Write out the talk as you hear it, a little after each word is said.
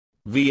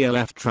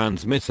VLF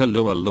transmitter.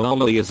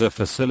 Lualualei is a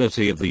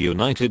facility of the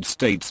United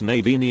States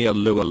Navy near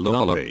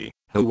Lualualei,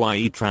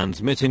 Hawaii,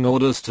 transmitting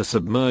orders to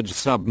submerged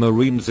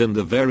submarines in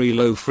the very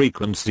low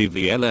frequency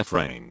VLF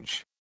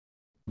range.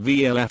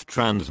 VLF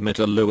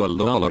transmitter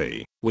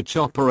Lualualei, which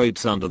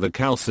operates under the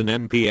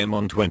callsign NPM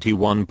on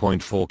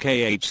 21.4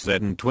 kHz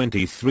and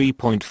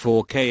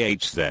 23.4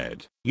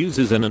 kHz,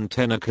 uses an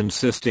antenna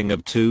consisting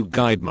of two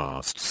guide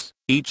masts,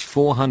 each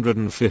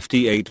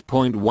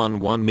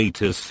 458.11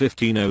 meters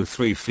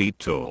 1503 feet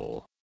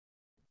tall.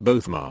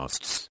 Both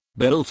masts,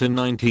 built in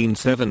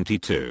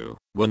 1972,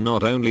 were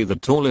not only the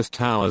tallest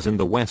towers in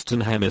the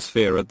Western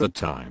Hemisphere at the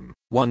time,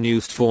 one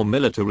used for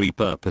military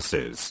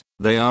purposes,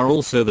 they are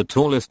also the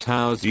tallest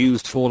towers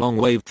used for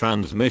long-wave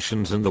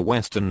transmissions in the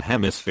Western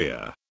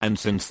Hemisphere, and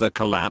since the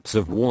collapse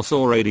of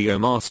Warsaw Radio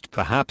Mast,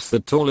 perhaps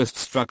the tallest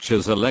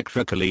structures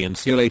electrically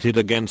insulated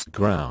against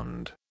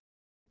ground.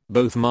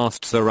 Both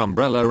masts are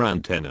umbrella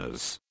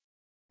antennas.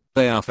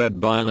 They are fed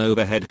by an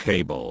overhead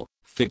cable,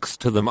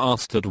 fixed to the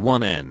mast at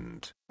one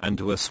end, and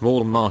to a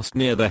small mast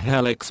near the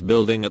helix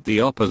building at the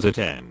opposite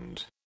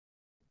end.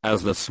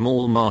 As the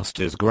small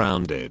mast is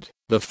grounded,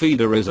 the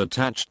feeder is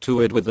attached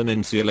to it with an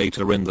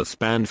insulator in the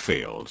span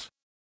field,